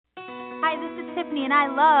Hi, this is Tiffany, and I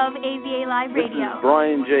love AVA Live Radio. This is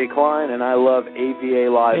Brian J. Klein, and I love AVA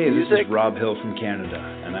Live Music. Hey, this is Rob Hill from Canada,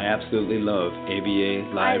 and I absolutely love AVA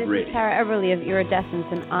Live Radio. Hi, this is Tara Everly of Iridescence,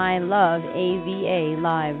 and I love AVA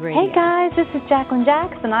Live Radio. Hey guys, this is Jacqueline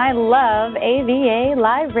Jackson. I love AVA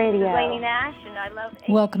Live Radio. Lainey Nash, and I love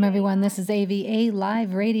AVA. Welcome everyone, this is AVA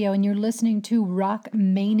Live Radio, and you're listening to Rock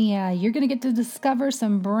Mania. You're going to get to discover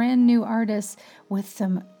some brand new artists with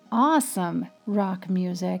some awesome rock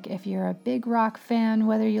music. If you're a big rock fan,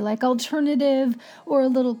 whether you like alternative or a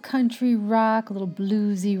little country rock, a little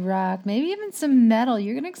bluesy rock, maybe even some metal,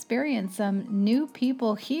 you're going to experience some new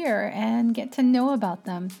people here and get to know about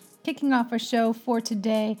them. Kicking off our show for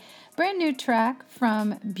today, brand new track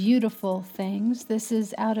from Beautiful Things. This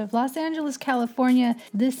is out of Los Angeles, California.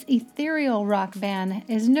 This ethereal rock band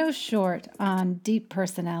is no short on deep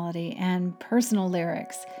personality and personal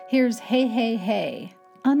lyrics. Here's Hey Hey Hey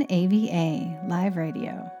on AVA Live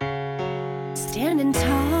Radio. Standing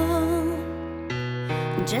tall,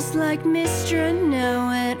 just like Mr.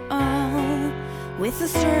 Know-It-All, with the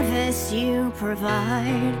service you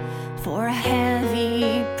provide for a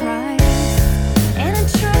heavy price. And I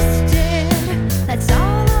trusted, that's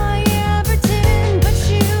all I ever did, but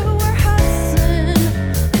you were hustling,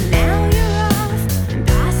 and now you're off and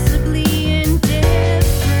possibly indifferent.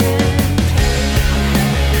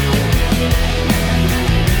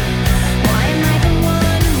 Why am I the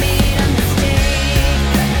one who made a mistake?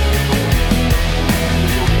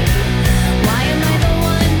 Why am I the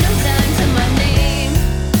one no time to my name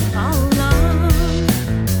all along?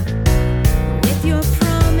 With your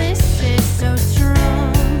promises so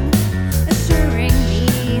strong, assuring me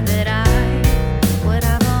that I would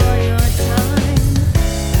have all your time.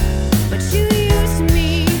 But you used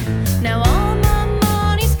me, now all my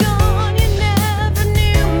money's gone. You never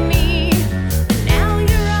knew me, and now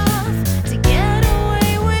you're off to get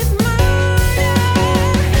away with murder.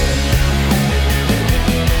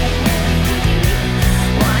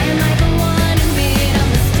 Why am I the one who made a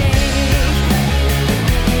mistake?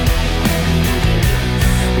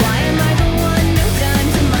 Why am I the one no done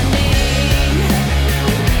to my name?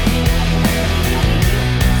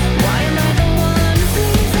 Why am I the one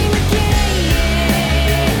losing the game?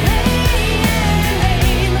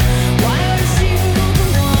 Why aren't you the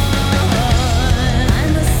one?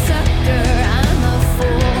 I'm a sucker, I'm a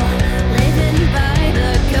fool, living by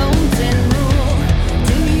the golden rule.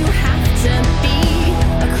 Do you have to be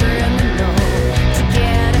a criminal to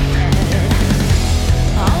get ahead?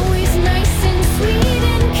 Always nice and sweet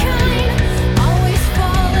and kind, always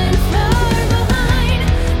falling far behind.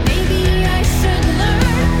 Maybe I should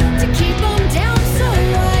learn to keep them down so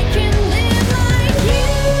I can live like you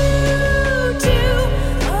do.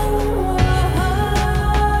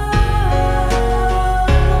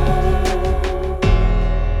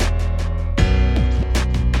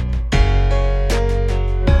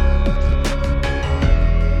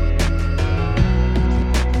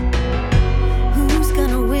 Who's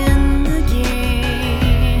gonna win the game?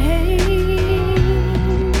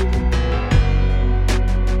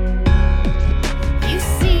 You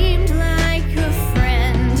seemed like a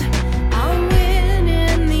friend. I'll win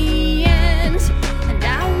in the end, and I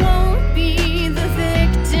won't be the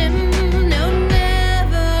victim. No,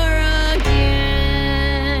 never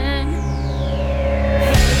again.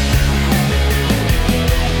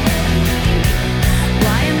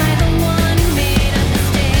 Why am I the one who made a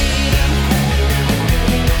mistake?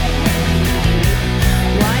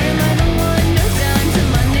 Why am I the one no done to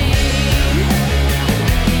my name?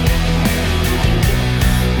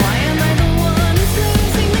 Why am I the one who's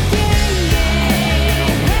losing the game?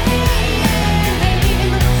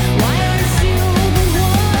 Why aren't you the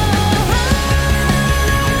one?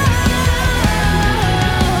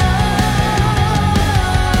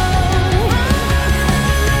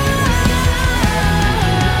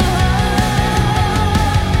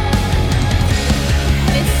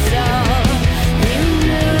 It's all you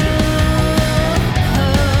know.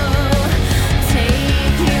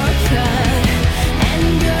 Take your cut and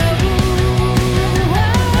go.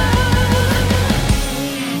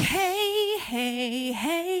 Hey, hey,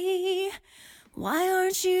 hey, why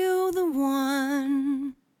aren't you the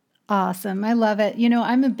one? Awesome. I love it. You know,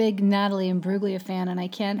 I'm a big Natalie Imbruglia fan, and I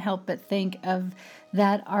can't help but think of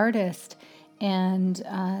that artist. And,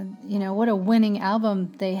 you know, what a winning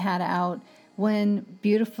album they had out when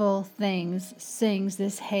Beautiful Things sings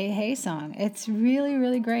this Hey Hey song. It's really,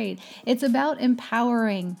 really great. It's about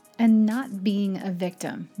empowering and not being a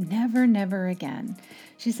victim. Never, never again.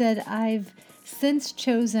 She said, I've since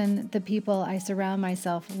chosen the people I surround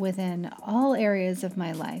myself with in all areas of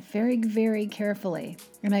my life very, very carefully.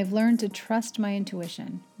 And I've learned to trust my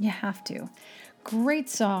intuition. You have to. Great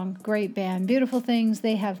song, great band, beautiful things.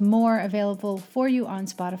 They have more available for you on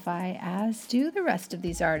Spotify, as do the rest of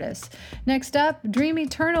these artists. Next up, Dream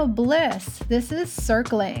Eternal Bliss. This is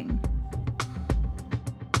Circling.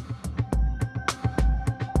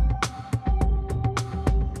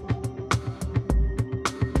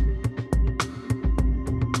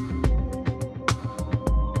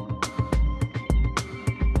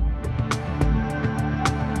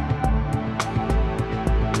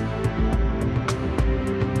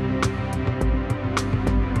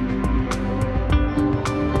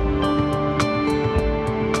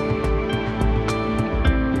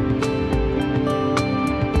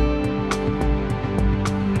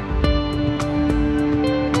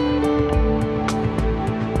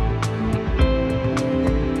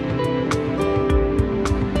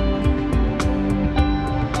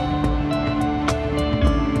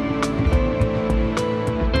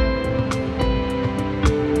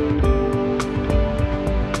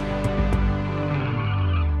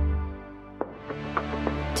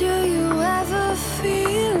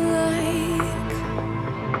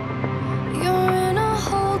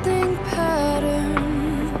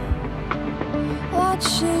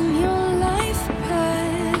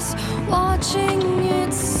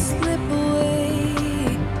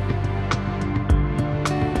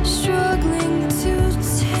 Circling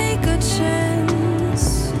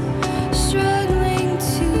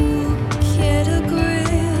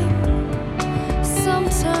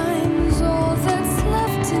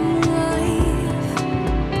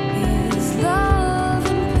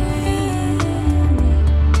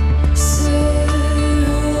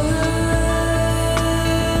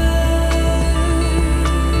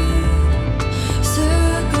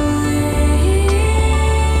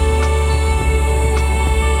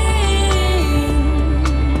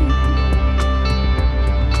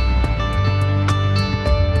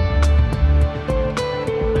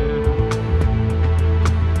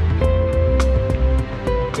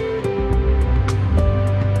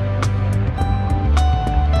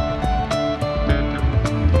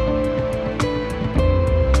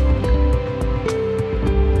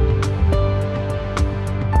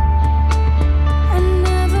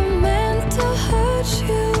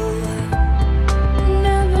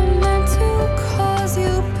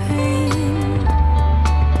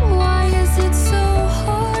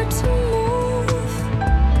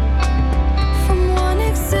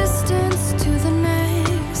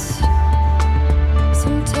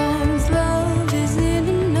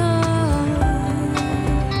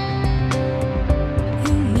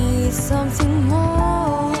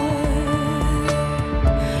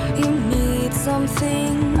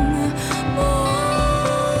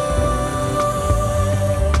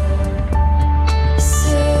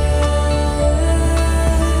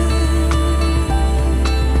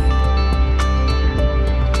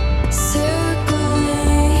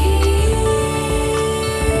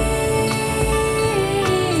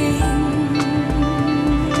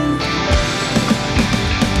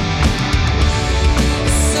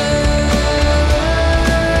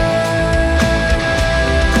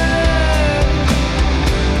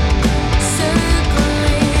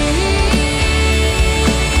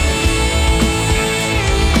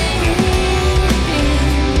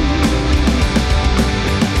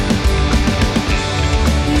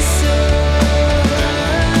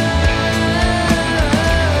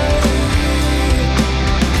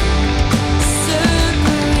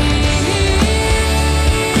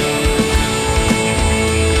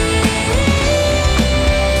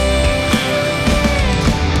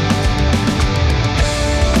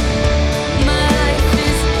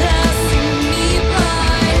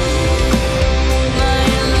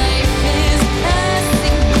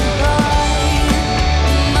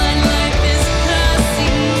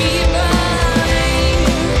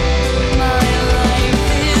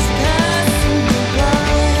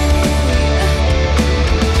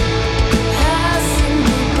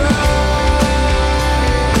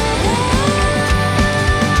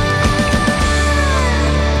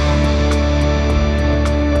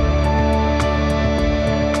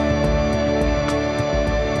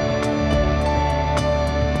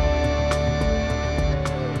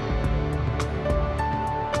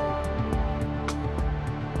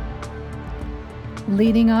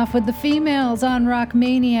Leading off with the females on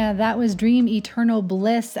Rockmania, that was Dream Eternal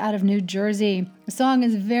Bliss out of New Jersey. The song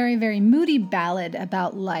is a very, very moody ballad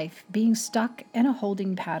about life, being stuck in a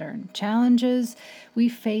holding pattern. Challenges we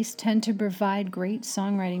face tend to provide great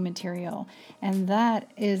songwriting material, and that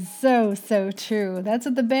is so, so true. That's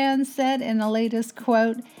what the band said in the latest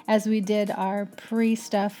quote as we did our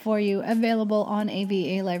pre-stuff for you, available on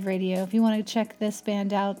AVA Live Radio. If you want to check this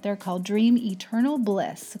band out, they're called Dream Eternal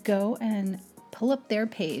Bliss. Go and pull up their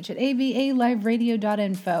page at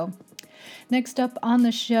avaliveradio.info. Next up on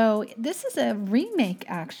the show, this is a remake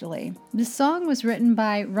actually. This song was written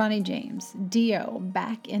by Ronnie James Dio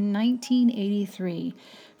back in 1983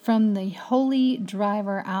 from the Holy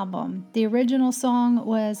Driver album. The original song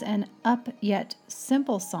was an up yet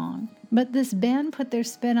simple song, but this band put their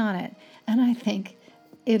spin on it, and I think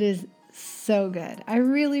it is so good. I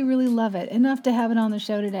really, really love it, enough to have it on the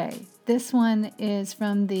show today. This one is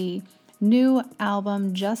from the new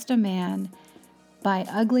album Just a Man by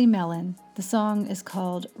Ugly Melon. The song is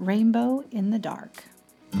called Rainbow in the Dark.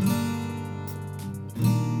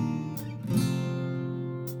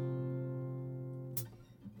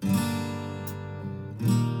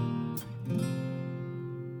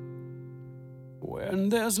 When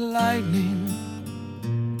there's lightning,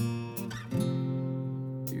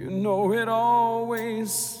 you know it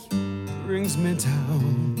always brings me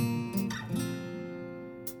down.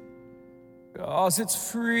 'Cause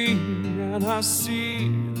it's free and I see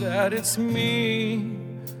that it's me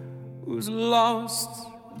who's lost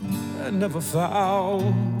and never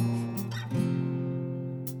found.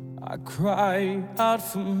 I cry out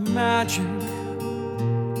for magic,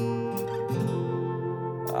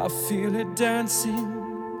 I feel it dancing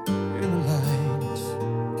in the light.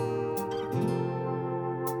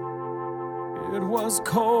 It was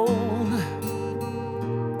cold,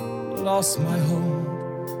 lost my home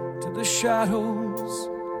to the shadows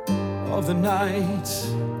of the night.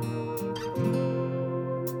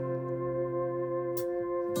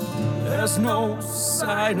 There's no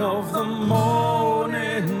sign of the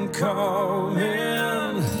morning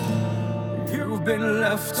coming. You've been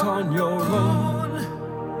left on your own,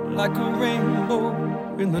 like a rainbow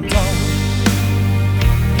in the dark.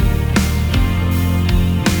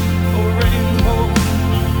 A rainbow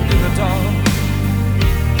in the dark.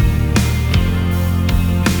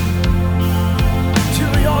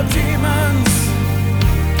 Your demons,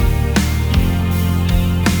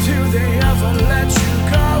 do they ever let you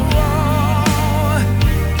go?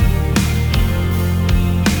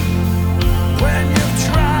 When you've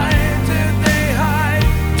tried, did they hide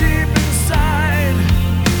deep inside?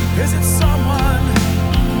 Is it someone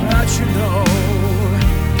that you know?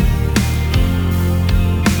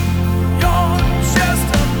 You're just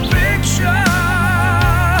a picture.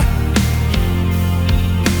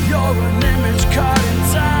 You're an image caught in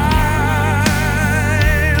time.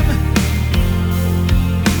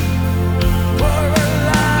 We're a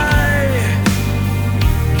lie.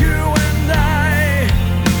 You and I,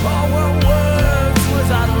 all were words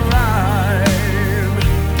without a rhyme.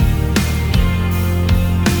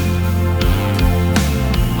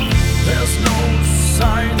 There's no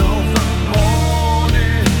sign of the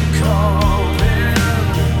morning coming.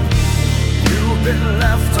 You've been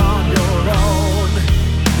left on your own,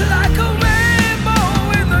 like a rainbow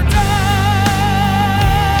in the dark.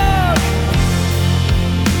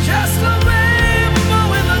 Just a rainbow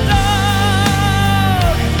in the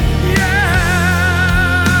dark. Yeah.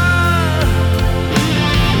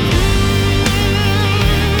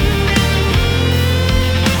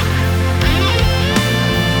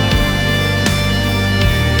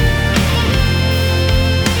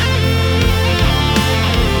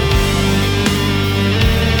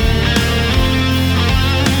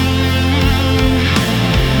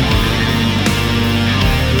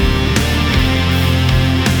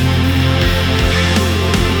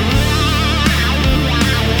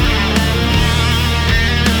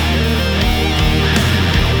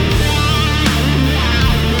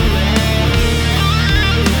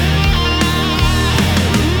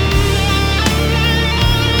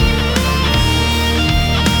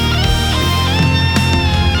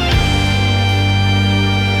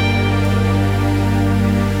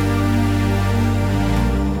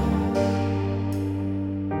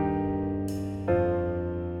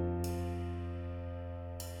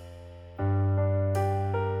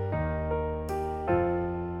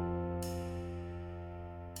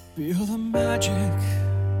 Feel the magic,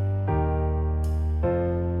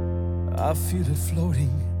 I feel it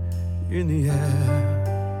floating in the air.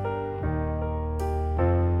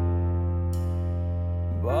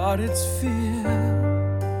 But it's fear,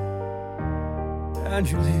 and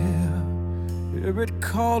you'll hear hear it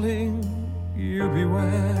calling you,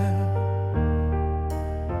 beware.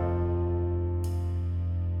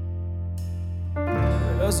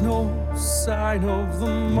 There's no sign of the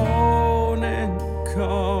morning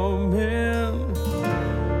coming,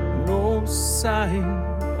 no sign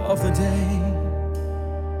of the day.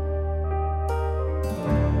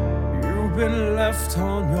 You've been left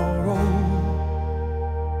on your own,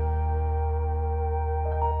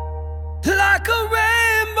 like a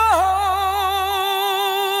rainbow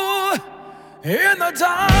in the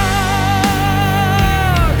dark.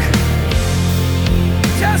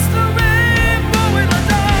 Just a rainbow in the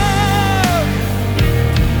dark.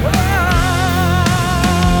 Oh,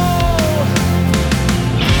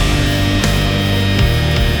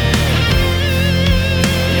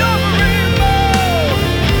 you're a rainbow.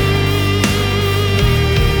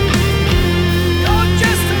 You're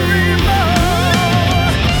just a rainbow.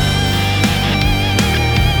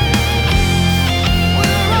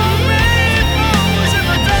 We're all rainbows in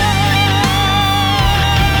the dark.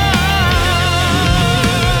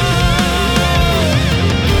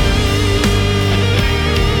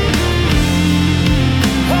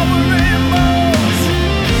 Oh, we're rainbows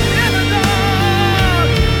in the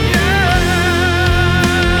dark. Yeah.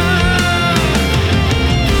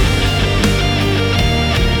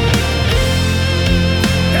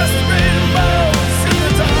 Just rainbows in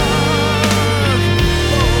the dark.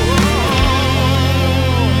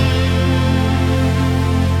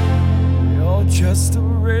 Oh, you're just a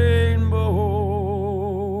rainbow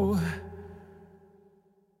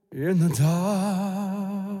in the dark.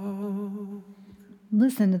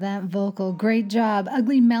 Listen to that vocal. Great job.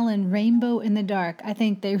 Ugly Melon, Rainbow in the Dark. I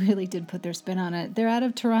think they really did put their spin on it. They're out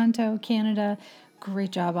of Toronto, Canada.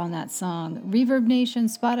 Great job on that song. Reverb Nation,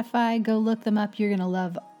 Spotify, go look them up. You're going to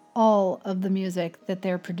love all of the music that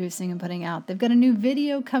they're producing and putting out. They've got a new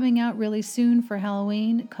video coming out really soon for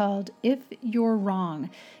Halloween called If You're Wrong.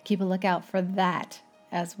 Keep a lookout for that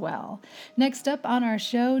as well. Next up on our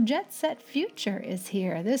show, Jet Set Future is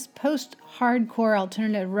here. This post-hardcore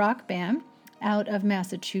alternative rock band out of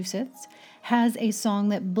Massachusetts has a song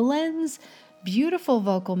that blends beautiful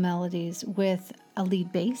vocal melodies with a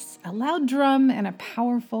lead bass, a loud drum, and a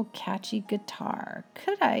powerful, catchy guitar.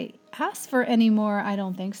 Could I ask for any more? I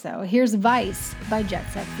don't think so. Here's Vice by Jet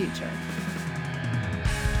Set Future.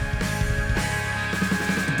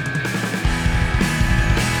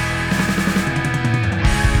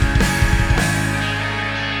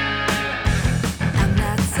 I'm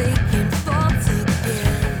not taking fault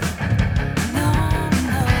again. No,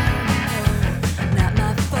 no, no. Not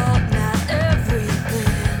my fault, not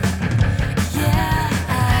everything. Yeah,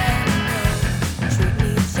 I know. Treat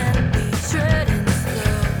me gently, treading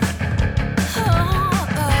slow. Oh,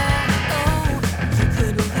 oh, oh. You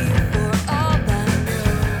could leave for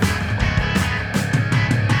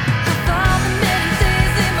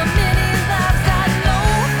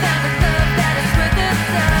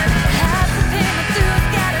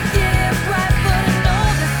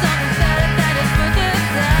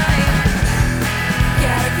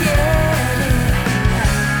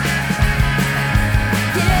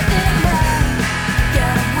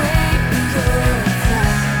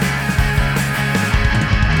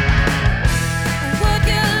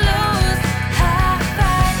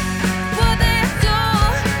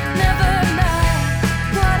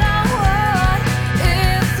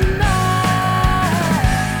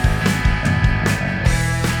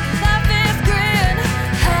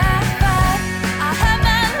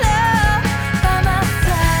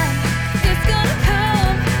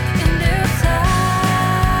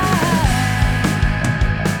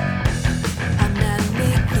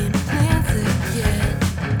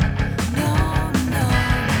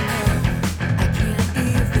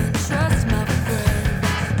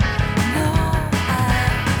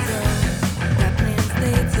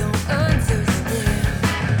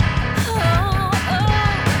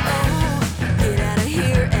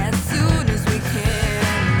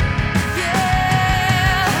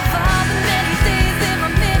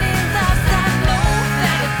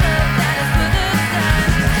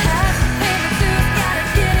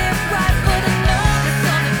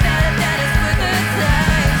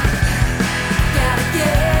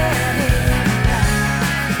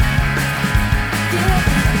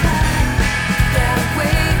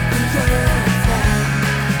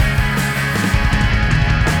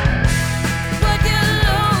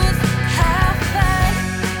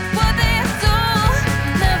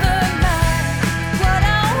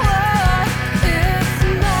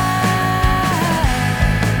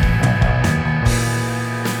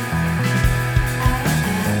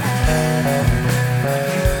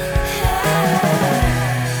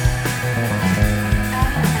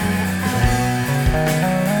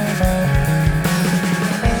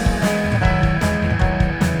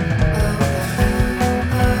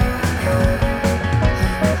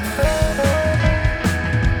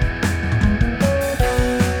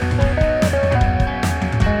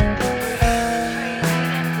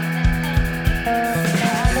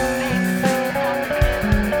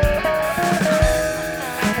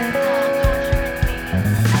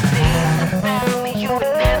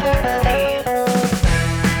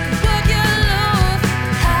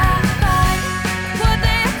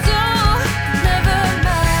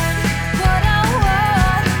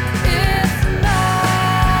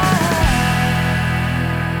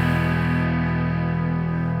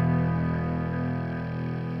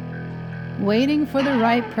Waiting for the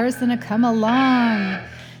right person to come along.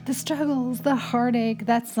 The struggles, the heartache,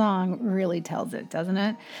 that song really tells it, doesn't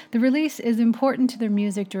it? The release is important to their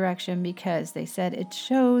music direction because they said it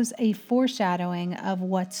shows a foreshadowing of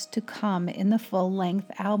what's to come in the full-length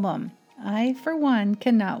album. I, for one,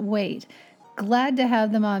 cannot wait. Glad to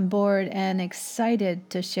have them on board and excited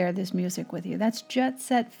to share this music with you. That's Jet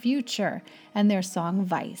Set Future and their song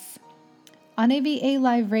Vice. On AVA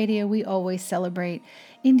Live Radio, we always celebrate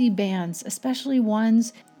indie bands, especially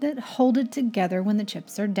ones that hold it together when the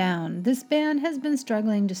chips are down. This band has been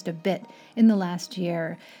struggling just a bit in the last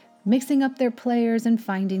year, mixing up their players and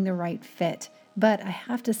finding the right fit. But I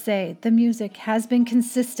have to say, the music has been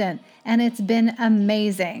consistent and it's been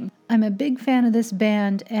amazing. I'm a big fan of this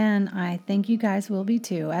band and I think you guys will be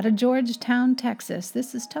too. Out of Georgetown, Texas,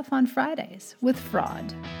 this is Tough on Fridays with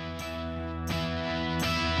Fraud.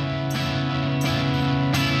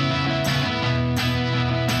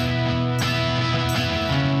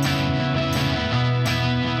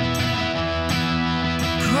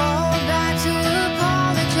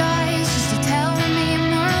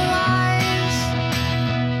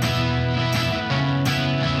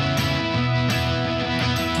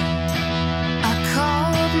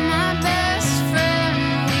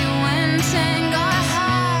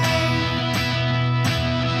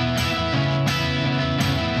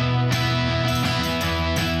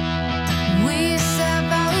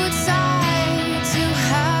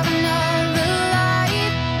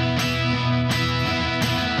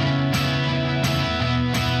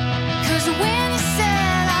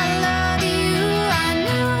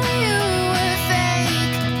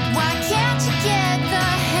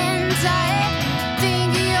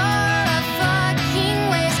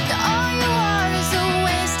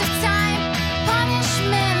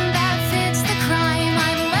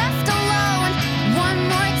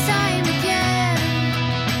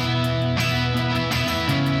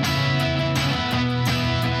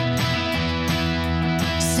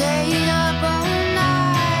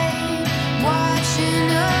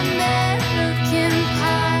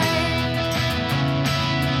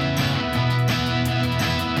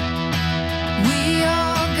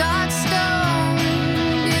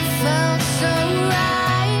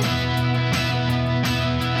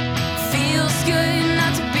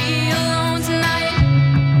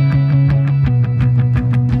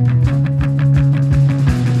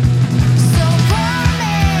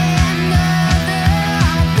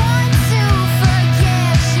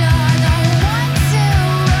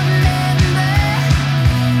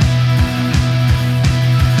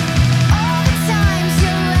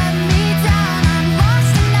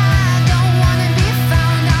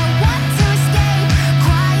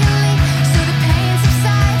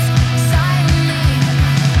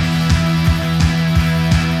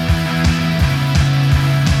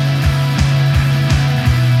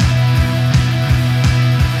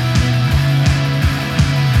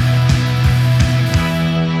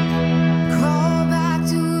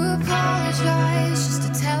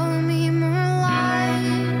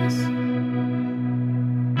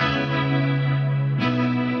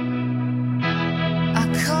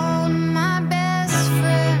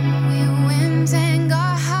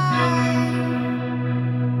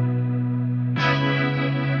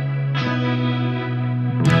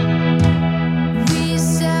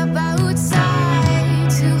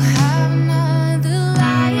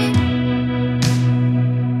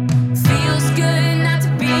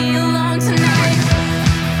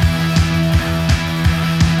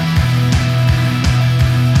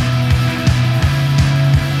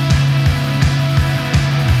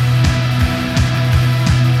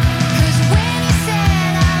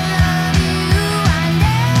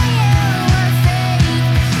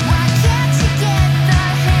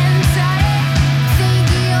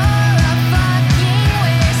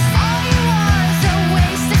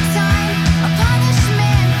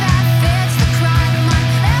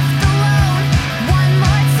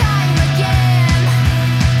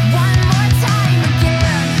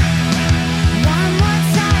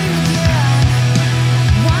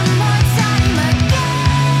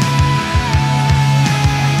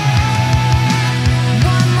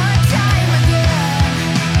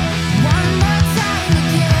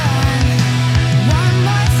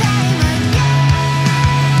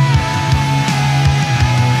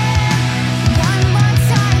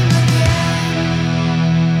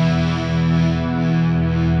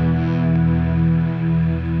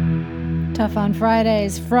 Tough on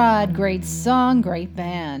Fridays, Fraud, great song, great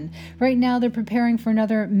band. Right now they're preparing for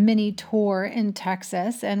another mini tour in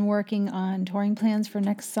Texas and working on touring plans for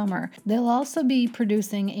next summer. They'll also be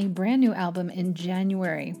producing a brand new album in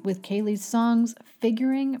January, with Kaylee's songs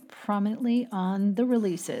figuring prominently on the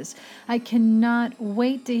releases. I cannot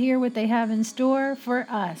wait to hear what they have in store for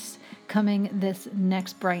us coming this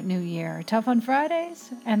next bright new year. Tough on Fridays,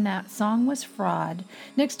 and that song was Fraud.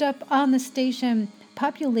 Next up on the station,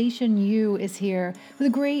 Population U is here with a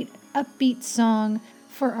great upbeat song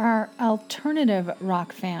for our alternative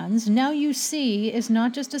rock fans. Now You See is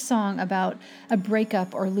not just a song about a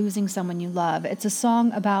breakup or losing someone you love. It's a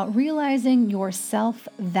song about realizing your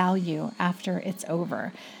self-value after it's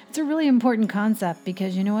over. It's a really important concept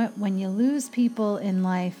because you know what? When you lose people in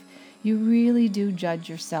life, you really do judge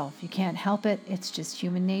yourself. You can't help it. It's just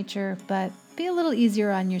human nature, but be a little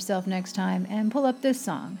easier on yourself next time and pull up this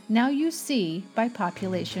song, Now You See by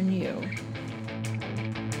Population U.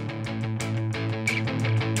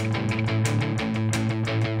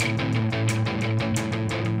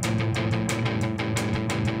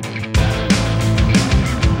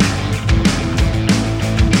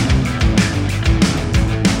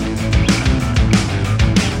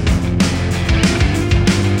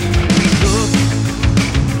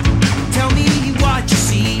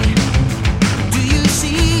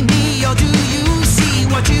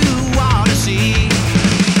 What you want to see?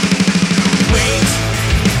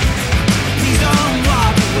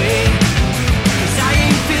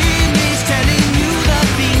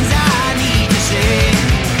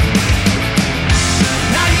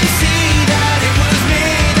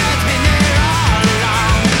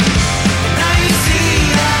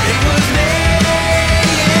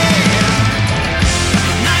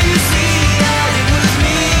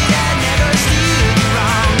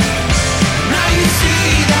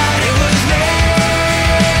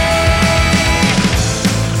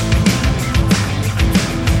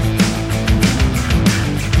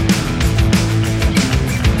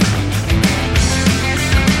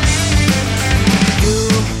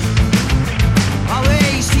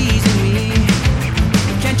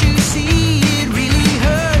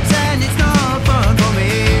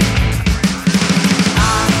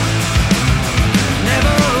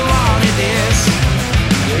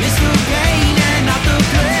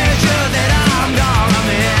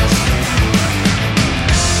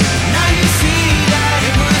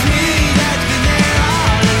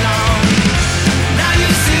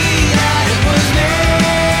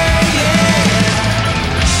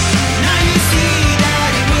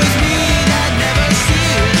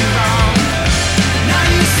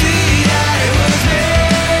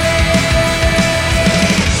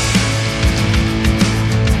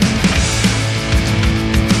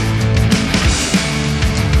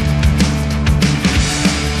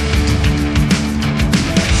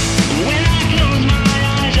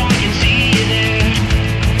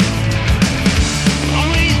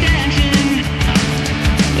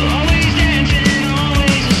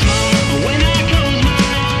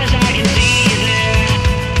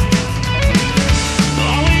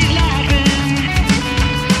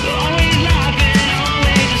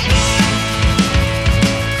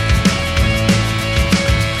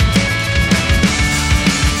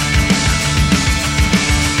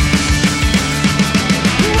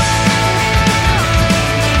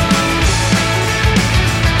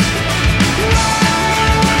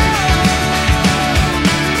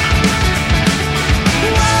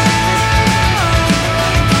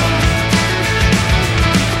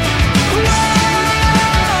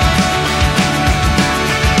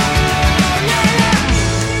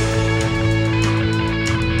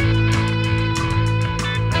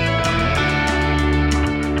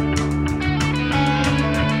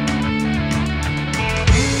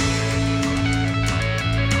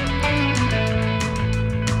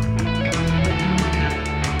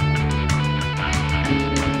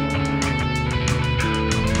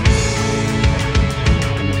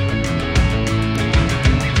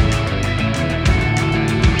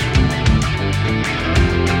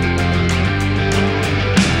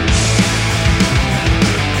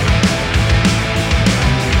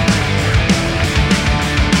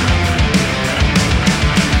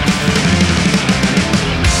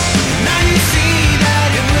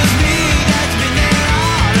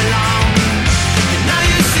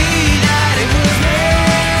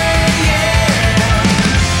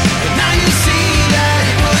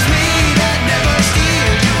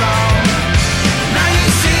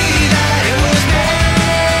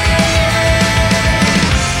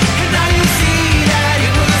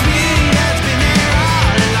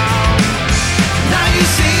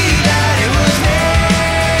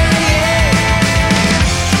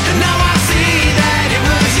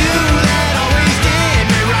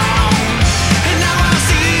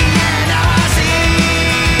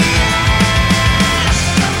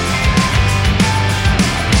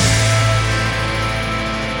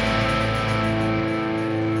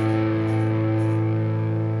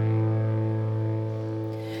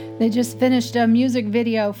 They just finished a music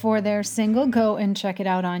video for their single. Go and check it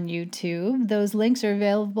out on YouTube. Those links are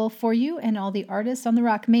available for you and all the artists on the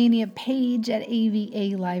Rockmania page at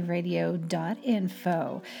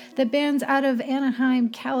avaliveradio.info. The band's out of Anaheim,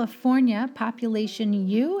 California. Population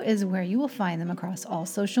U is where you will find them across all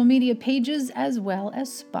social media pages as well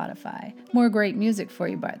as Spotify. More great music for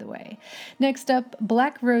you, by the way. Next up,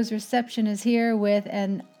 Black Rose Reception is here with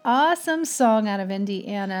an awesome song out of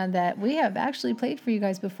Indiana that we have actually played for you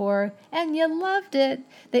guys before, and you loved it.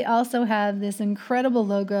 They also have this incredible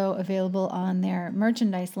logo available on their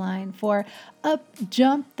merchandise line for Up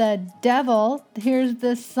Jump the Devil. Here's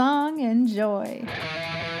the song. Enjoy.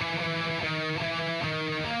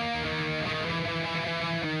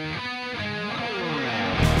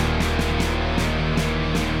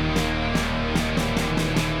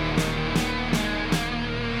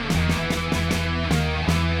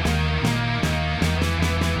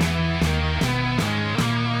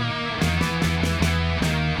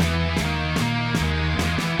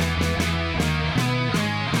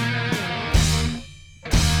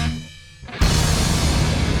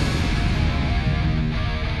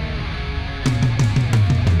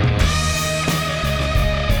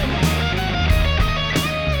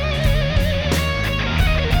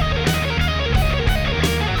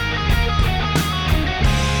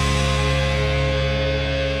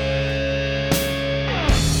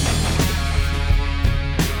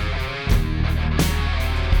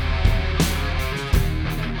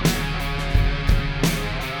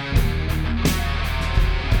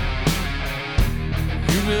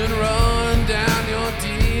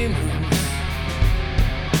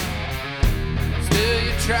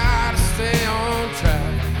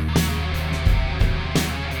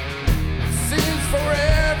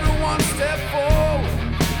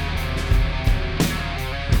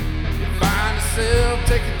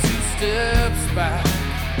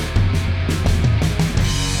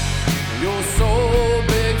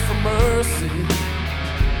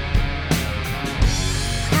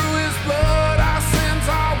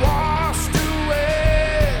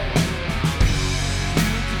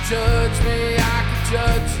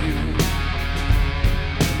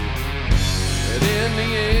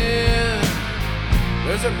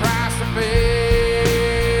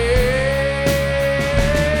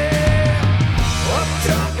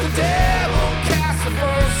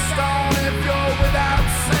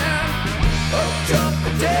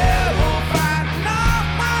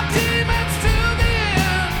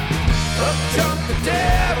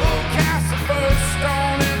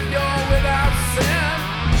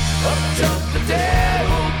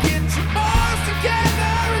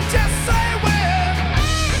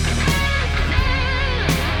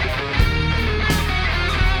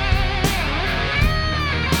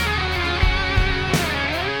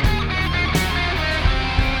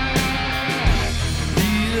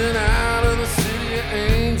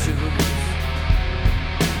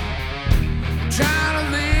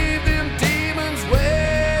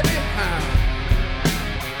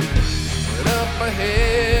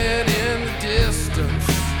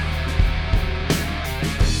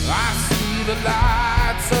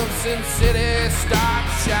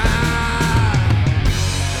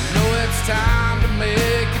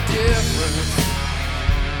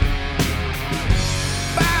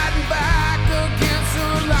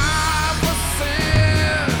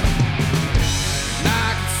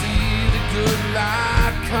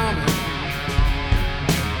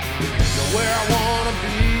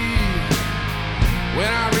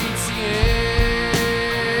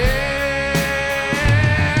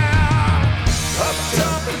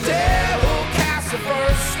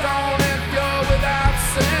 Stone if you're without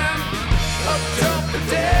sin. Up jump the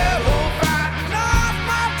devil, fight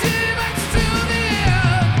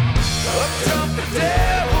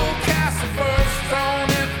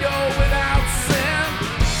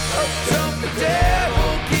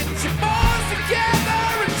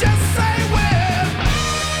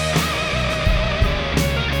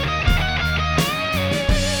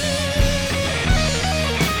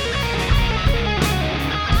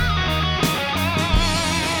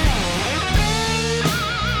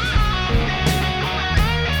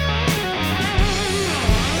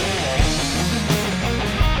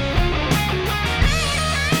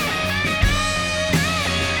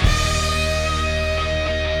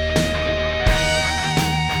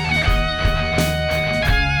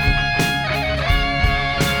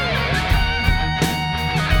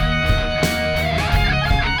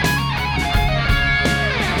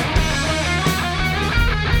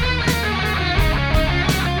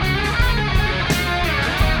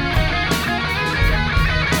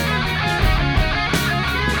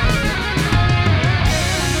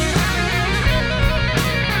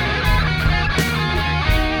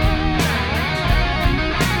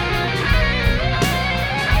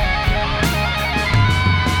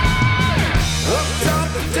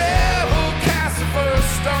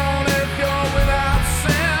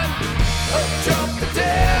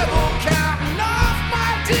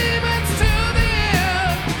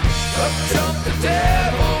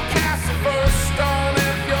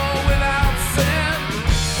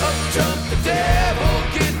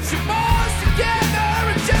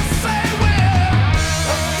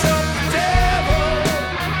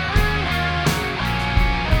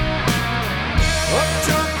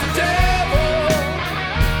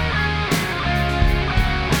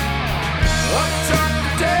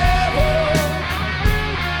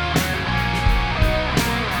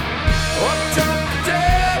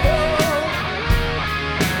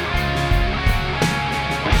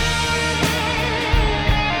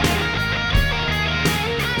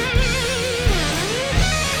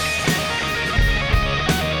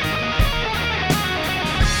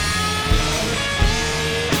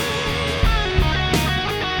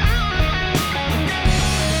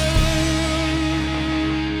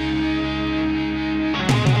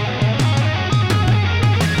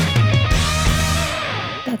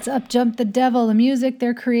That's Up Jump the Devil. The music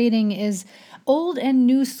they're creating is old and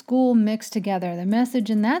new school mixed together. The message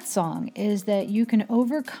in that song is that you can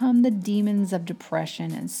overcome the demons of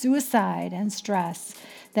depression and suicide and stress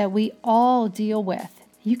that we all deal with.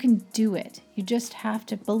 You can do it. You just have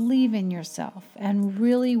to believe in yourself and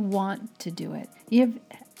really want to do it.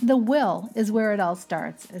 The will is where it all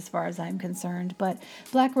starts, as far as I'm concerned. But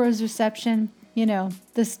Black Rose Reception, you know,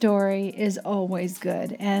 the story is always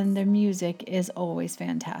good and their music is always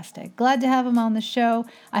fantastic. Glad to have them on the show.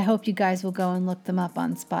 I hope you guys will go and look them up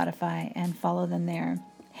on Spotify and follow them there.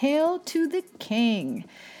 Hail to the King.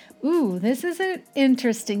 Ooh, this is an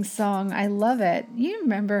interesting song. I love it. You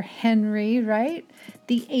remember Henry, right?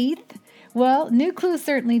 The Eighth? Well, New Clue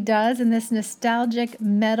certainly does, and this nostalgic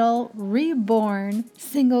metal reborn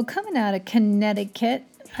single coming out of Connecticut.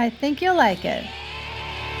 I think you'll like it.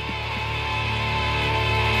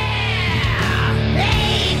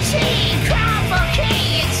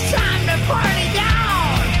 It's time to party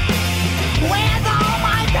down. With all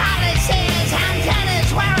my palaces and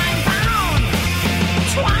tennis where I'm found.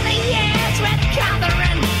 20 years with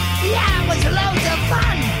Catherine, yeah, it was loads of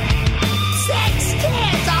fun. 6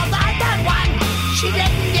 kids, all died but one. She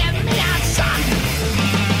didn't give me a son.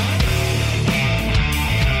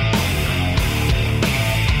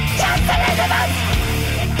 Just Elizabeth.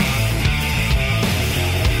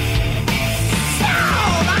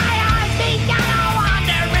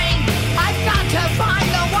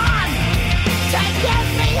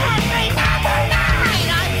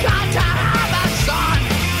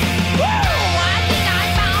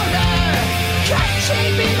 She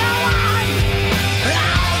be the one.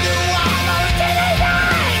 I'll do all those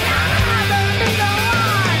things.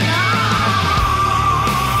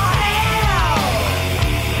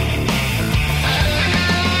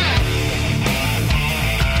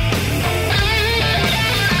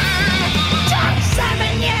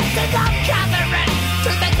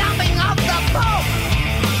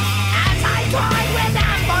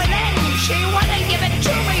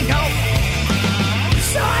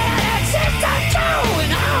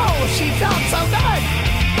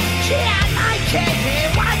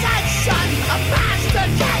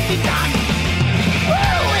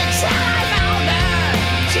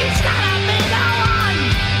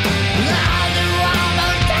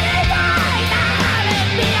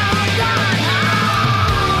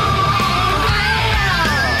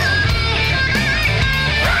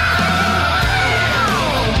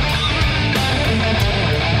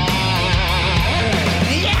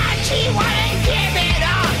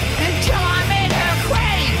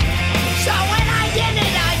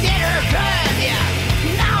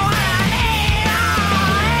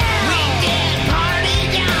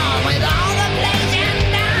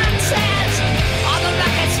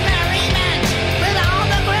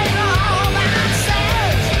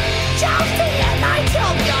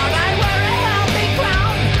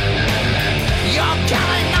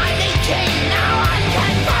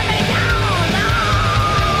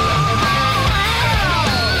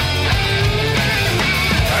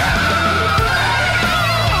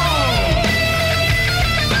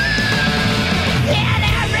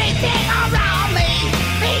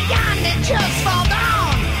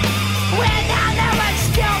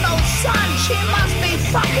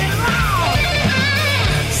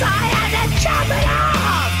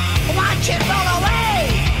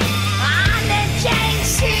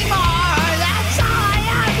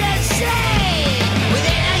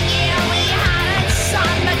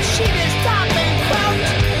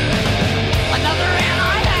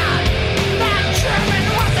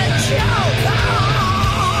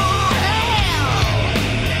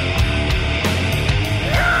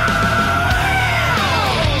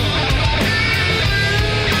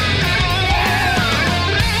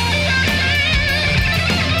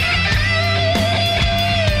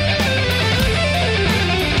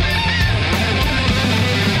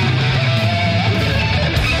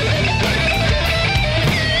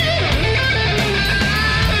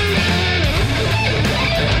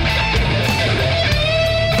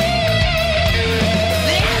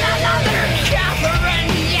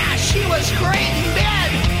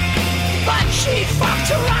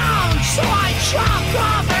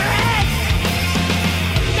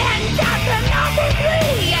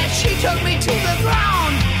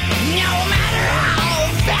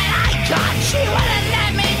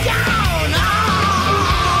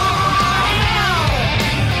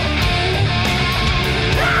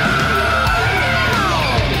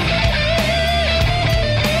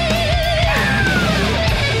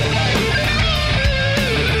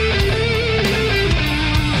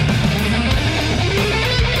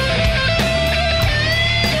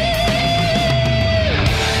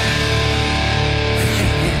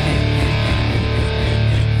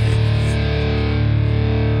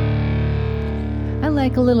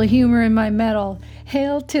 like a little humor in my metal.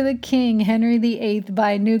 Hail to the King, Henry VIII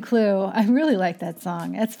by New Clue. I really like that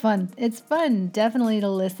song. It's fun. It's fun definitely to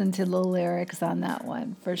listen to the lyrics on that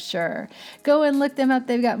one, for sure. Go and look them up.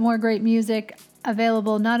 They've got more great music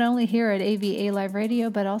available not only here at AVA Live Radio,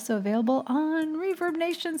 but also available on Reverb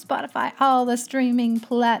Nation, Spotify, all the streaming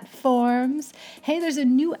platforms. Hey, there's a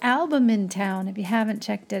new album in town if you haven't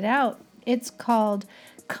checked it out. It's called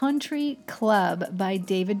Country Club by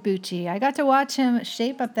David Bucci. I got to watch him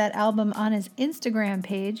shape up that album on his Instagram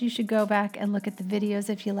page. You should go back and look at the videos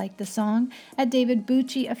if you like the song at David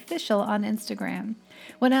Bucci Official on Instagram.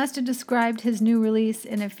 When asked to describe his new release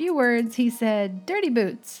in a few words, he said, dirty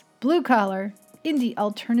boots, blue collar, indie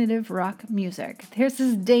alternative rock music. This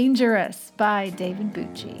is Dangerous by David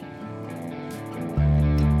Bucci.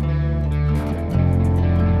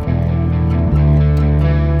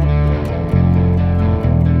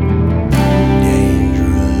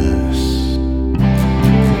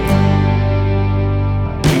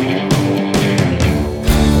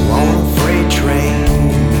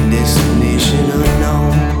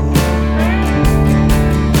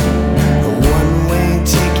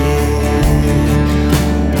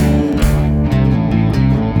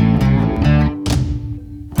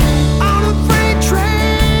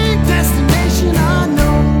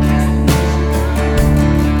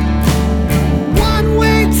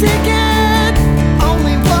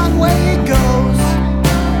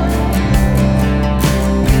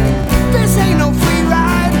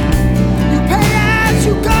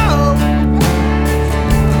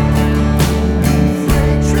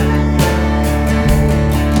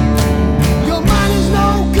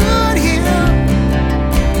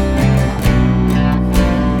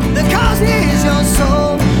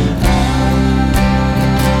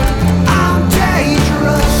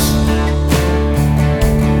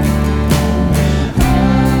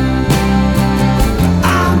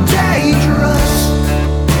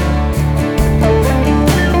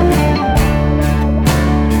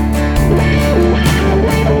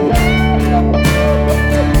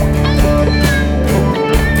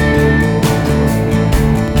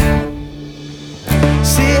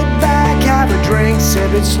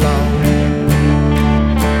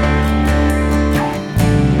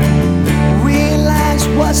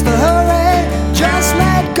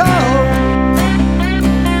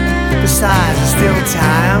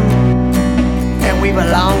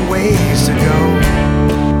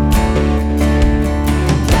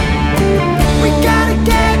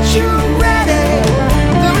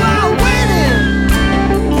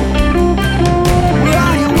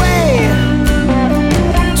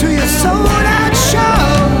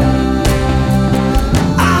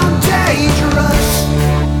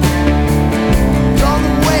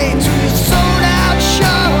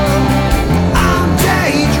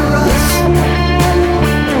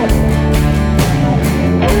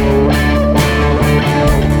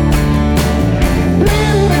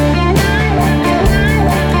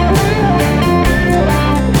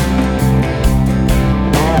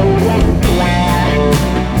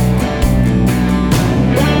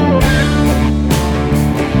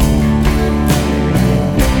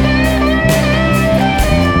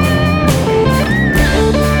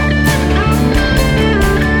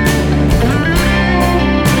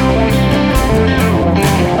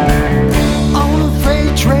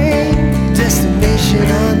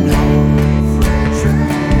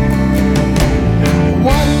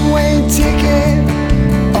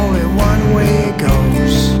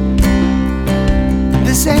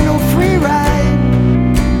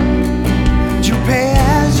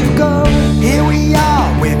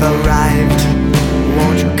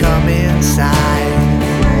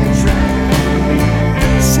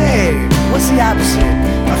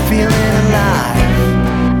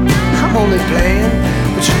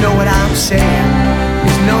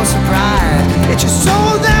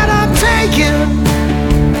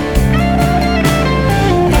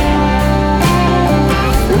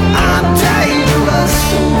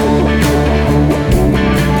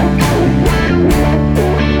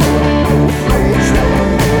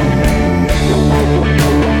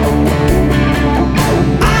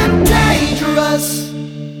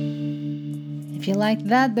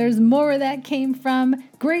 There's more where that came from.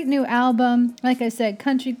 Great new album. Like I said,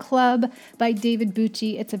 Country Club by David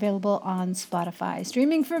Bucci. It's available on Spotify.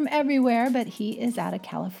 Streaming from everywhere, but he is out of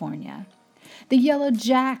California. The Yellow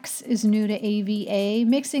Jacks is new to AVA,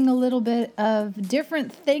 mixing a little bit of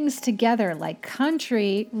different things together like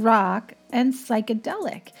country, rock, and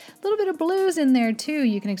psychedelic. A little bit of blues in there too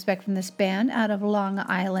you can expect from this band out of Long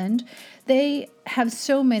Island. They have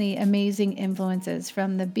so many amazing influences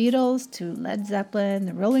from the Beatles to Led Zeppelin,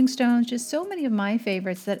 the Rolling Stones, just so many of my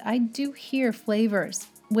favorites that I do hear flavors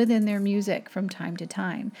within their music from time to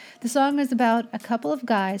time. The song is about a couple of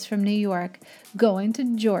guys from New York going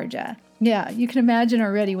to Georgia. Yeah, you can imagine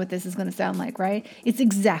already what this is going to sound like, right? It's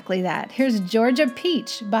exactly that. Here's Georgia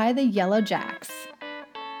Peach by the Yellow Jacks.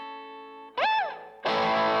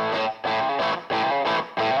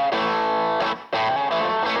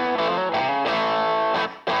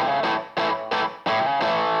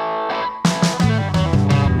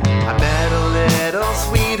 I met a little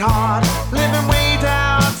sweetheart living way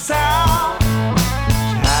down south.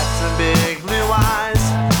 She had some big blue eyes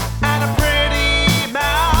and a pretty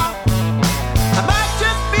mouth. I might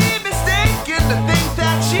just be mistaken to think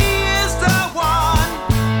that she is the one.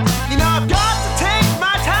 You know, I've got to take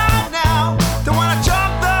my time now. Don't wanna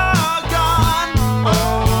jump the gun.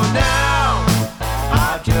 Oh, now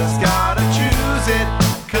I just gotta choose it,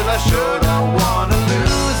 'cause I sure don't wanna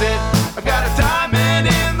lose it. I've got a diamond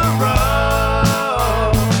in the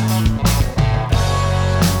rough.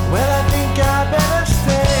 Well, I think I better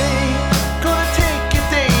stay. Gonna take it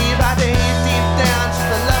day by day, deep down,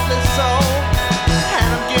 just a lovely soul. And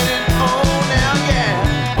I'm getting old now, yeah.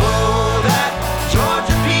 Oh, that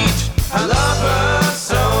Georgia peach, I love her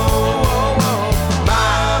so. Oh, oh.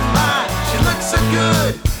 My, she looks so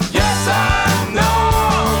good. Yes, I know.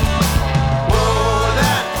 Oh,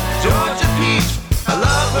 that Georgia peach, I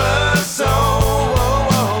love her so.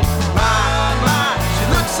 Oh, oh. My, she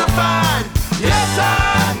looks so fine. Yes, I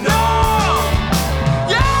know.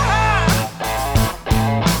 Yeah.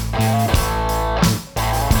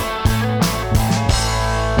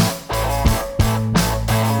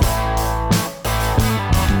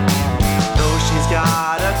 Though she's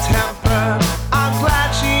got a temper, I'm glad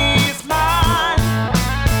she's mine.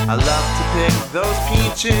 I love to pick those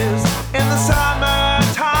peaches in the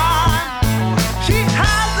summertime. She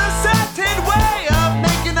has a certain way of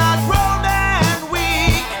making us grown and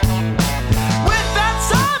weak. With that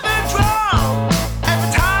southern drawl,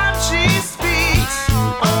 every time she speaks.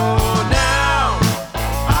 Oh, now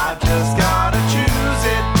I just gotta choose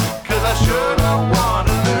it, 'cause I sure don't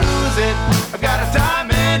wanna lose it. I got a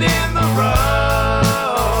diamond in the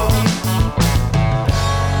rough.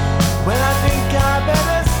 Well, I think I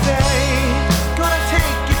better stay. Gonna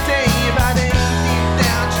take it day by day, deep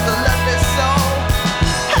down to the lovely soul.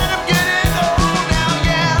 And I'm getting old now,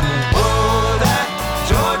 yeah. Oh, that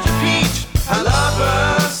Georgia peach, I love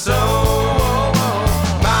her so. Oh, oh.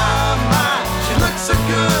 My, she looks so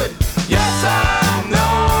good. Yes, I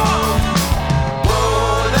know.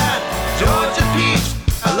 Oh, that Georgia peach,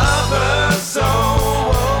 I love her so.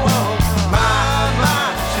 Oh, oh. My,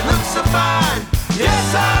 she looks so fine. Yes,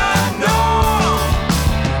 I know.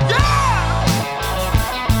 Yeah.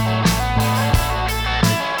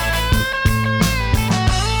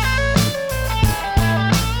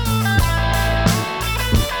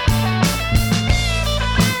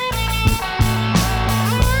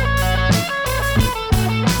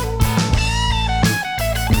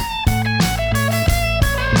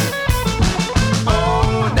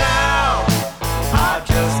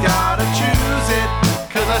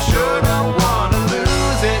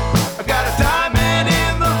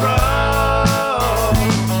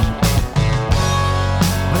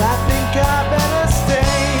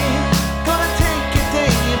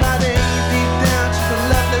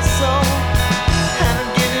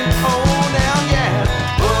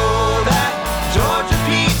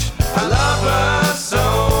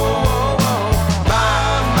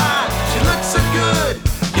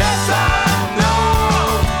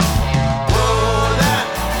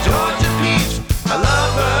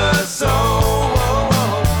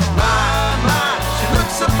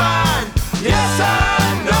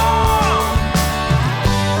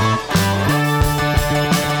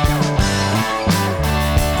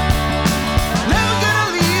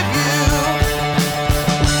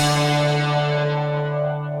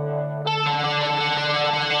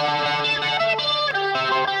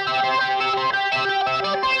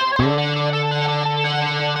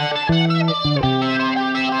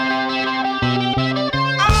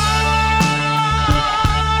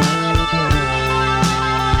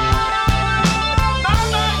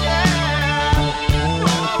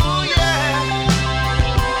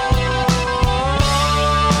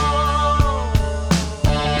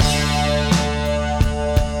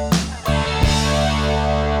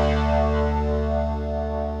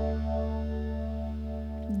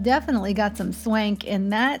 definitely got some swank in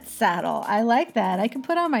that saddle. I like that. I could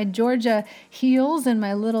put on my Georgia heels and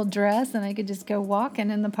my little dress, and I could just go walking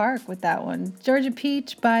in the park with that one. Georgia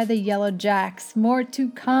Peach by the Yellow Jacks. More to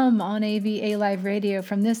come on AVA Live Radio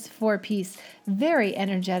from this four-piece, very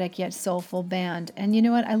energetic yet soulful band. And you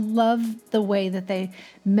know what? I love the way that they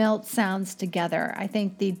melt sounds together. I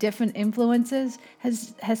think the different influences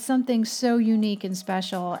has something so unique and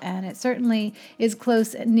special, and it certainly is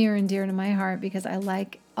close, near and dear to my heart because I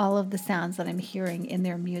like all of the sounds that I'm hearing in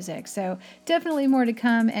their music. So definitely more to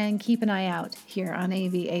come, and keep an eye out here on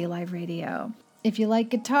AVA Live Radio. If you like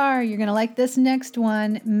guitar, you're going to like this next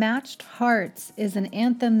one. Matched Hearts is an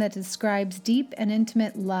anthem that describes deep and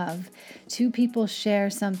intimate love. Two people share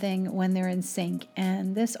something when they're in sync,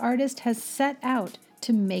 and this artist has set out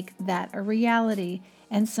to make that a reality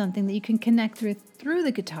and something that you can connect through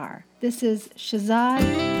the guitar. This is Shazad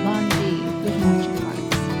Bandi with Matched Hearts.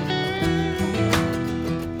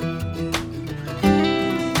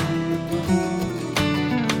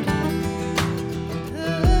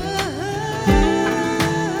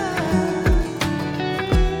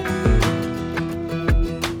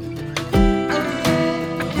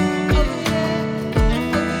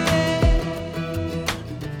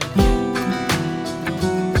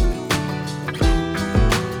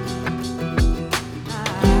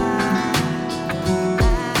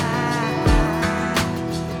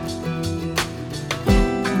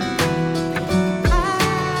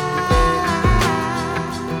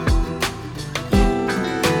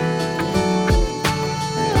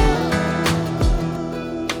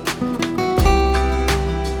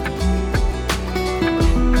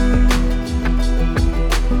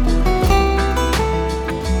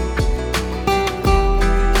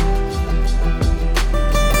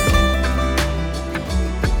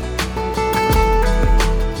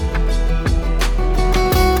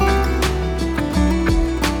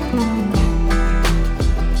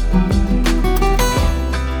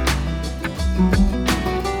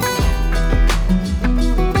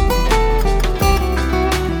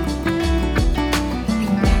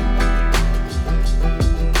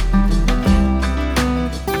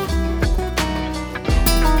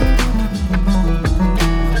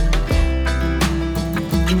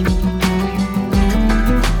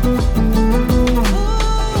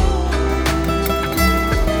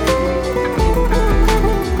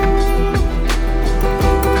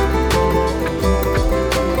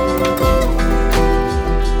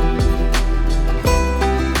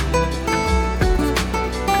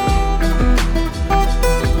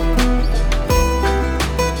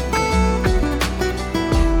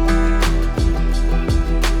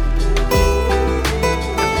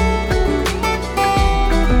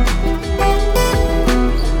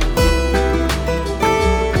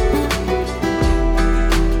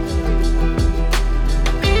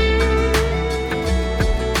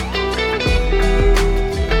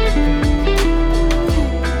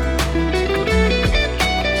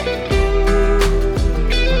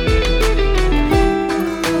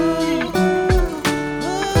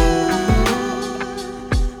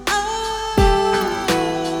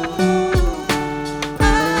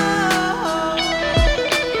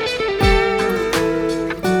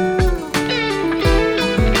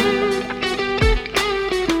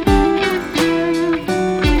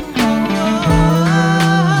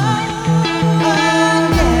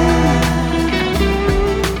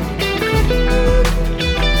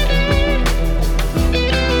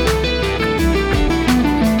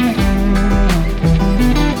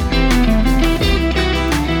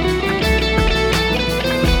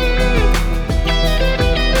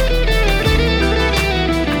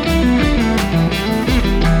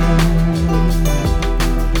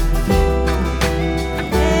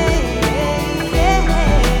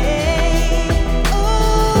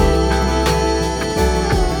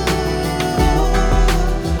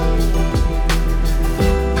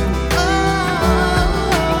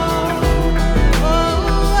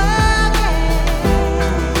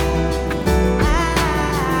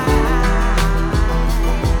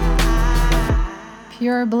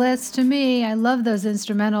 Pure bliss to me. I love those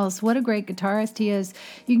instrumentals. What a great guitarist he is.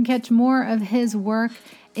 You can catch more of his work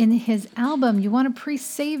in his album. You want to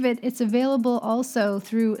pre-save it. It's available also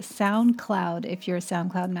through SoundCloud if you're a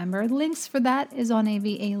SoundCloud member. Links for that is on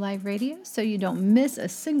AVA Live Radio, so you don't miss a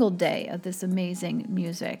single day of this amazing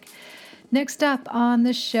music. Next up on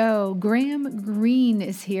the show, Graham Greene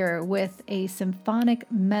is here with a symphonic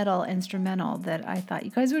metal instrumental that I thought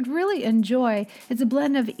you guys would really enjoy. It's a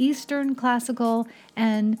blend of Eastern classical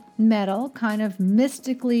and metal, kind of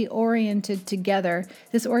mystically oriented together.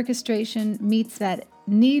 This orchestration meets that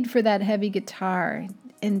need for that heavy guitar.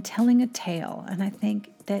 in telling a tale, and I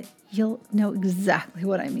think that you'll know exactly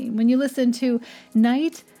what I mean when you listen to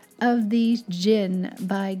Night of the Jinn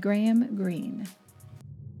by Graham Greene.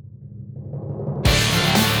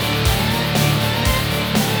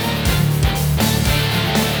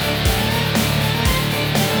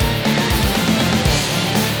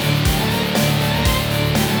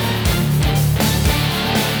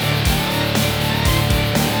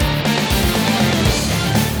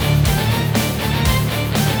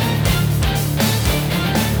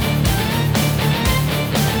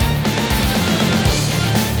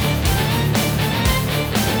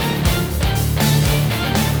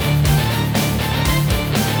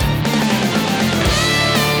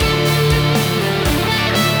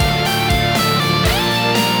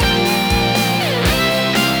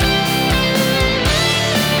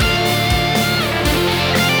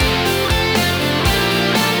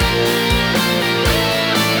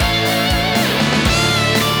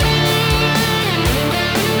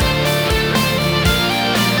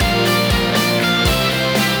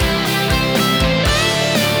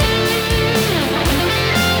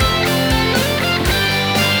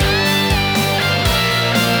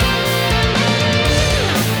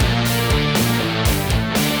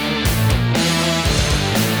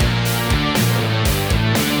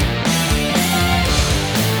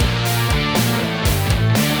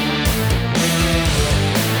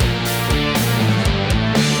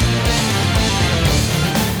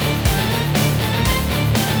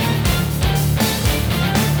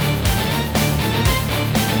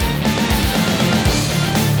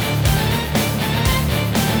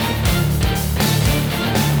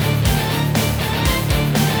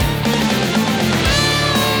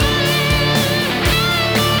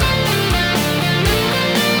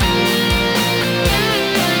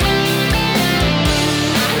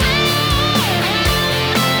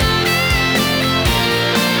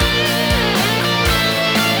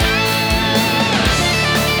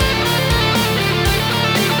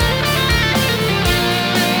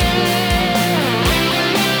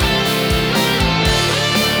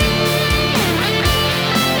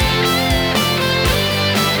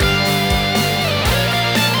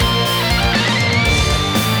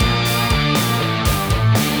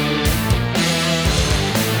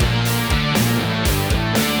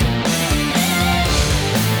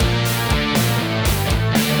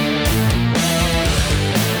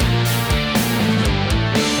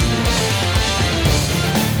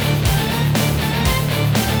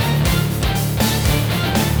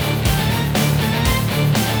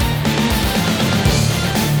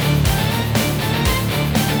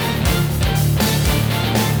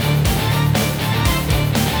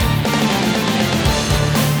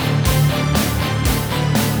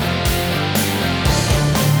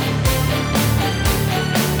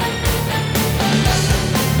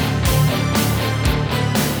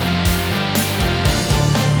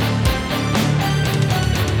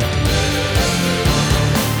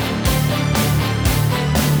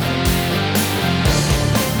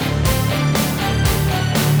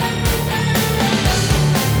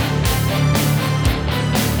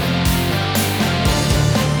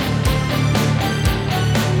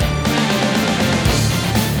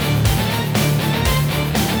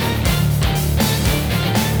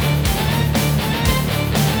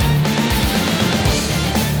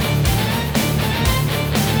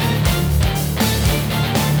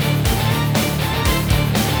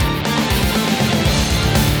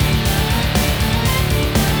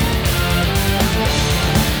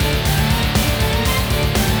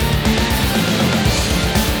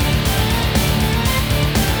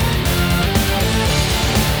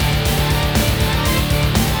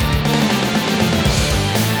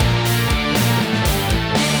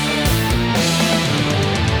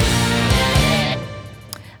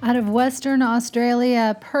 Out of Western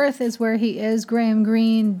Australia, Perth is where he is. Graham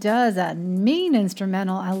Greene does a mean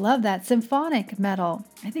instrumental. I love that. Symphonic metal.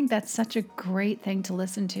 I think that's such a great thing to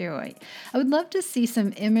listen to. I would love to see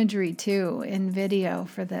some imagery too in video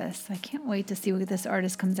for this. I can't wait to see what this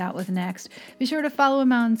artist comes out with next. Be sure to follow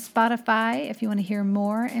him on Spotify if you want to hear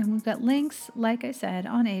more. And we've got links, like I said,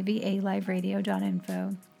 on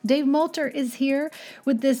avaliveradio.info. Dave Moulter is here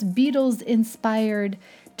with this Beatles-inspired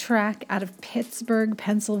track out of Pittsburgh,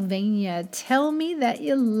 Pennsylvania. Tell Me That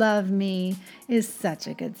You Love Me is such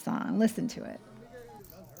a good song. Listen to it.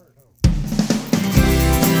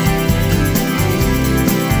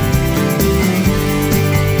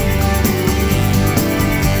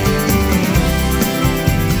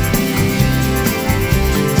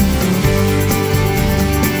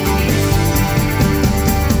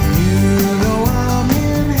 You know I'm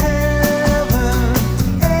in heaven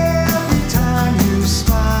every time you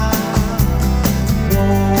smile.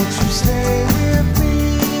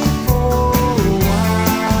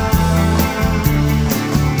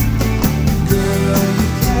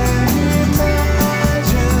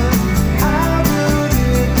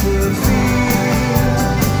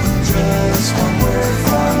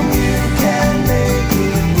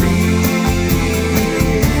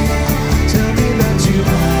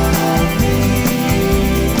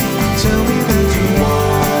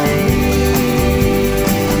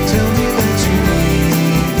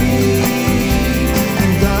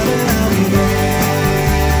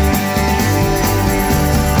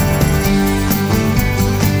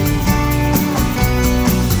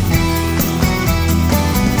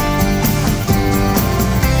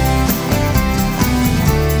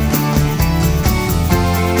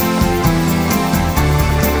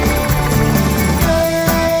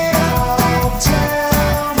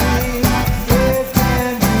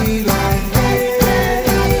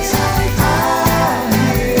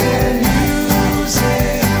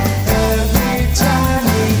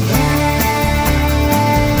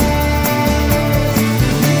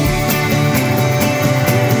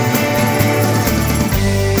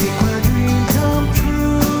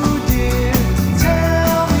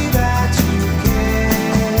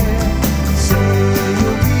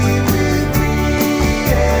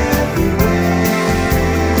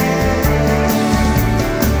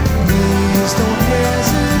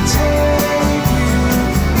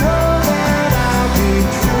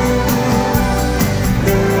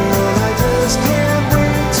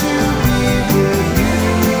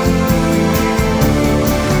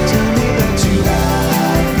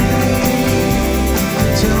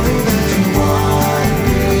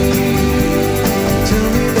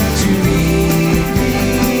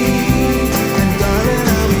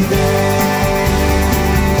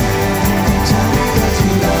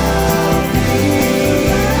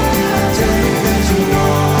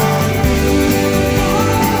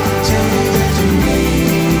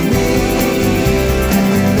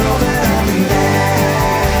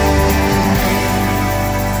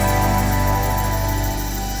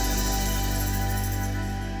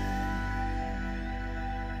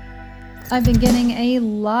 I've been getting a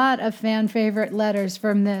lot of fan favorite letters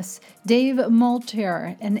from this Dave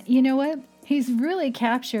Moltier, and you know what? He's really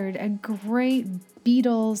captured a great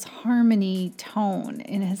Beatles harmony tone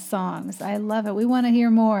in his songs. I love it. We want to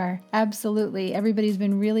hear more. Absolutely. Everybody's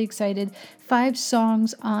been really excited. 5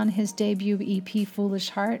 songs on his debut EP, Foolish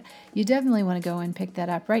Heart. You definitely want to go and pick that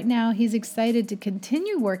up. Right now, he's excited to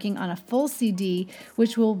continue working on a full CD,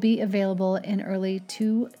 which will be available in early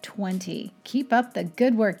 2020. Keep up the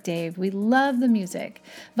good work, Dave. We love the music.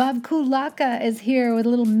 Vav Kulaka is here with a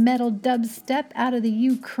little metal dubstep out of the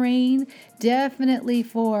Ukraine. Definitely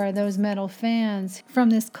for those metal fans. From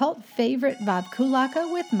this cult favorite, Vav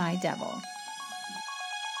Kulaka with My Devil.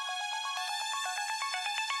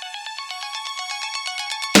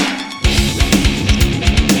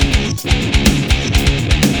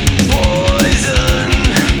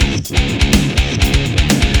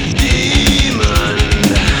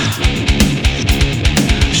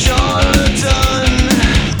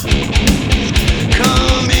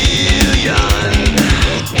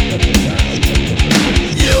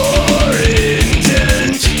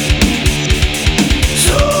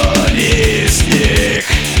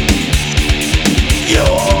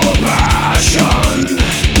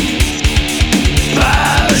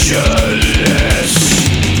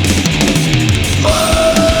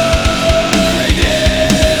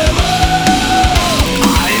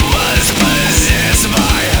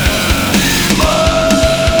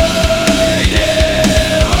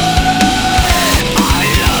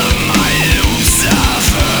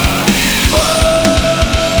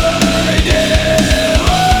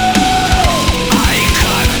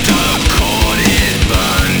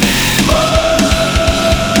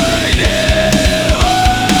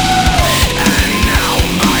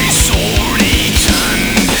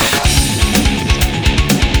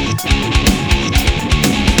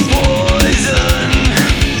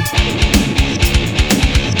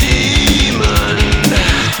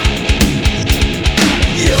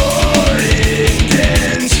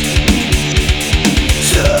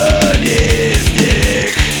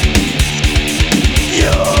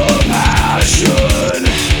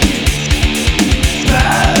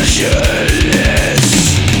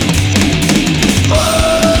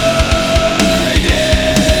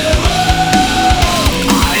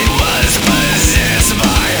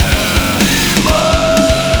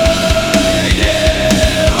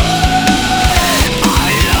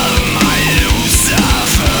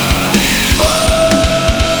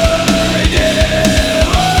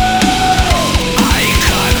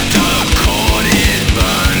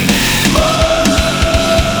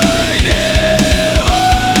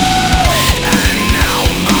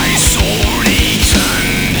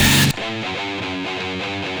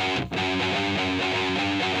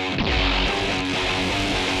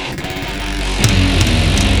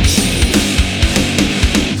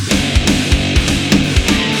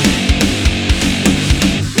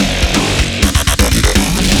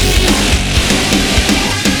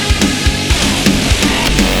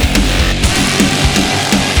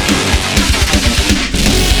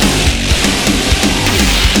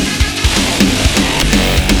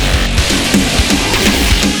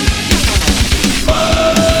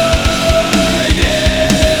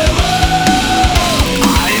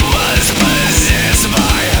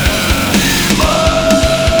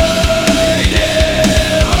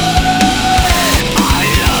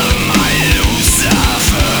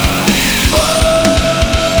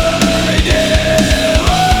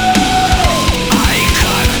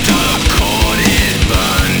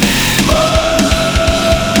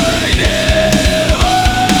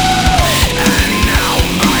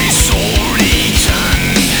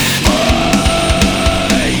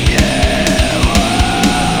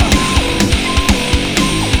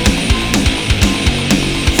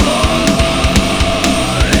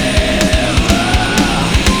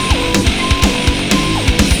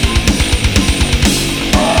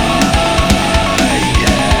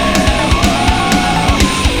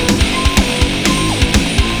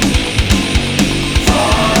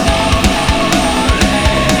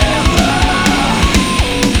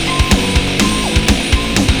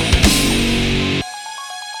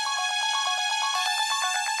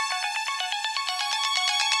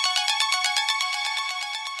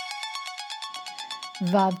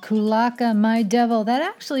 Vav Kulaka, My Devil. That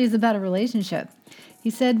actually is about a relationship. He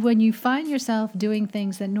said, when you find yourself doing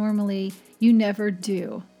things that normally you never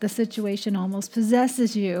do, the situation almost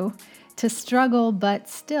possesses you to struggle, but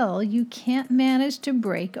still you can't manage to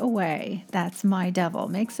break away. That's My Devil.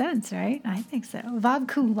 Makes sense, right? I think so. Vav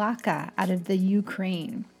Kulaka out of the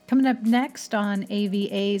Ukraine. Coming up next on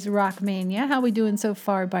AVA's Rockmania. How we doing so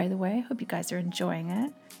far, by the way? Hope you guys are enjoying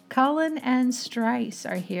it. Colin and Strice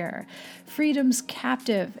are here. Freedom's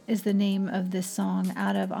Captive is the name of this song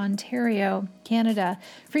out of Ontario, Canada.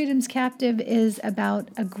 Freedom's Captive is about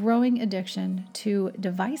a growing addiction to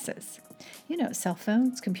devices. You know, cell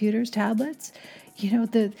phones, computers, tablets. You know,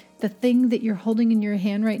 the thing that you're holding in your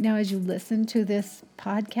hand right now as you listen to this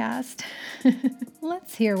podcast.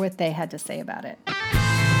 Let's hear what they had to say about it.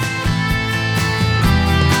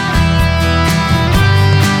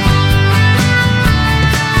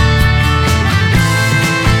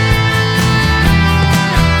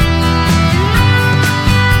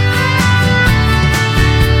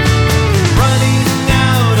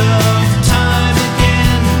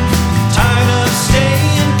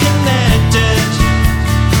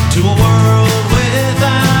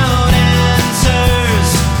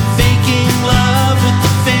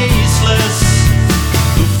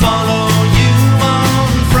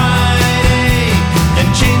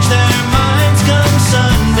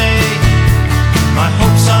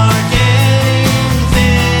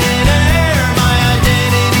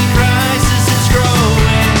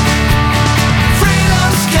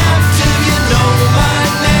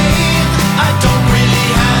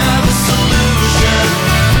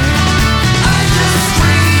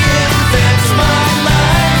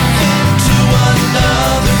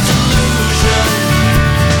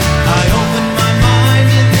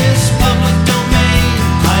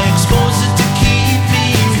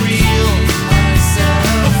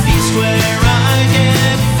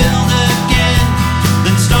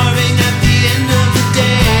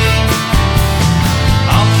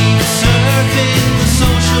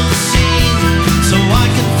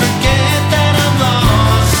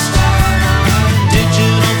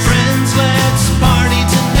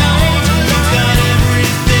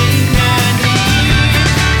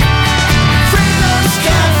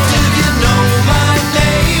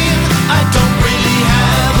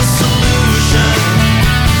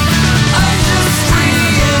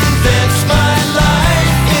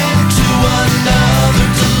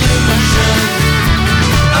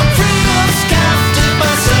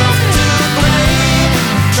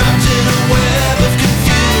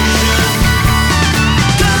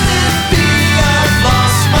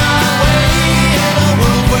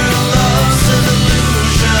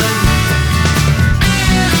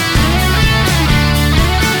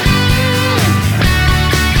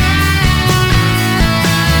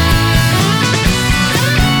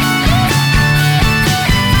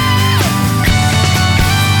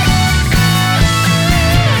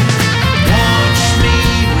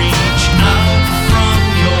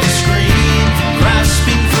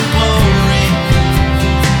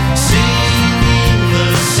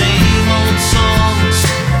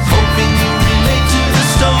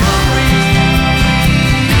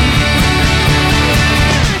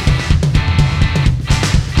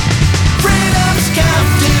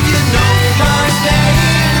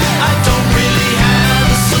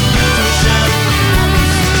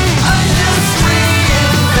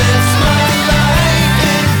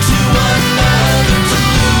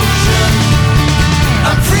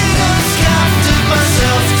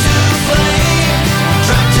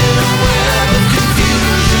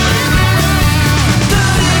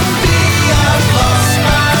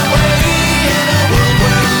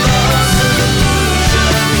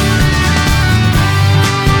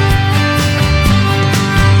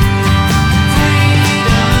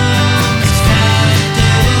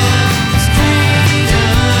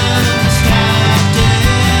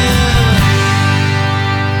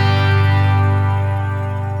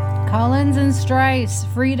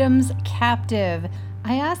 Freedom's Captive.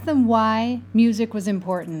 I asked them why music was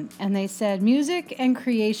important, and they said music and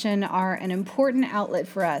creation are an important outlet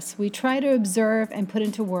for us. We try to observe and put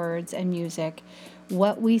into words and music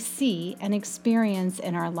what we see and experience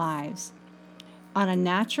in our lives on a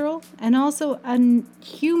natural and also a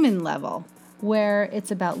human level, where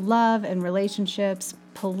it's about love and relationships,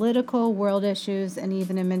 political world issues, and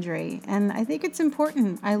even imagery. And I think it's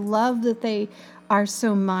important. I love that they are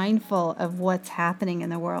so mindful of what's happening in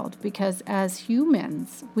the world, because as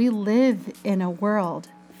humans, we live in a world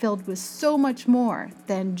filled with so much more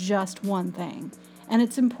than just one thing. And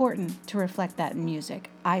it's important to reflect that in music,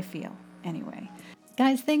 I feel, anyway.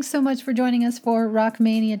 Guys, thanks so much for joining us for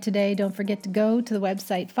Rockmania today. Don't forget to go to the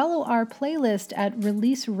website, follow our playlist at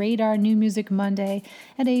Release Radar New Music Monday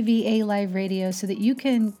at AVA Live Radio so that you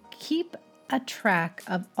can keep a track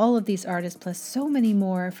of all of these artists, plus so many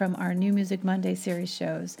more from our New Music Monday series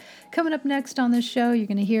shows. Coming up next on the show, you're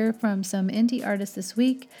going to hear from some indie artists this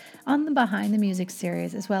week on the Behind the Music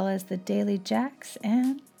series, as well as the Daily Jacks.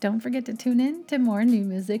 And don't forget to tune in to more New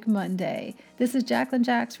Music Monday. This is Jacqueline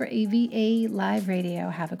Jacks for AVA Live Radio.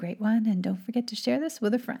 Have a great one, and don't forget to share this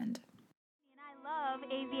with a friend.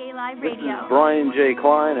 AVA Live This Radio. is Brian J.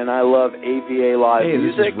 Klein, and I love AVA Live Hey,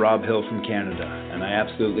 Music. this is Rob Hill from Canada, and I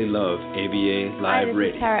absolutely love AVA Hi, Live this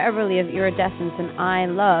Radio. is Tara Everly of Iridescence, and I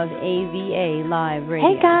love AVA Live Radio.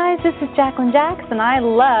 Hey guys, this is Jacqueline Jacks, and I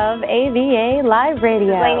love AVA Live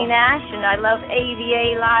Radio. Lainey Nash, and I love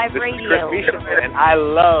AVA Live Radio. Chris Bishop, and I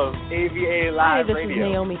love AVA Hi, Live this Radio.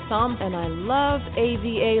 is Naomi Thumb, and I love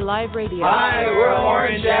AVA Live Radio. Hi, we're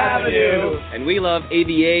Orange Avenue. And we love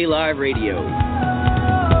AVA Live Radio.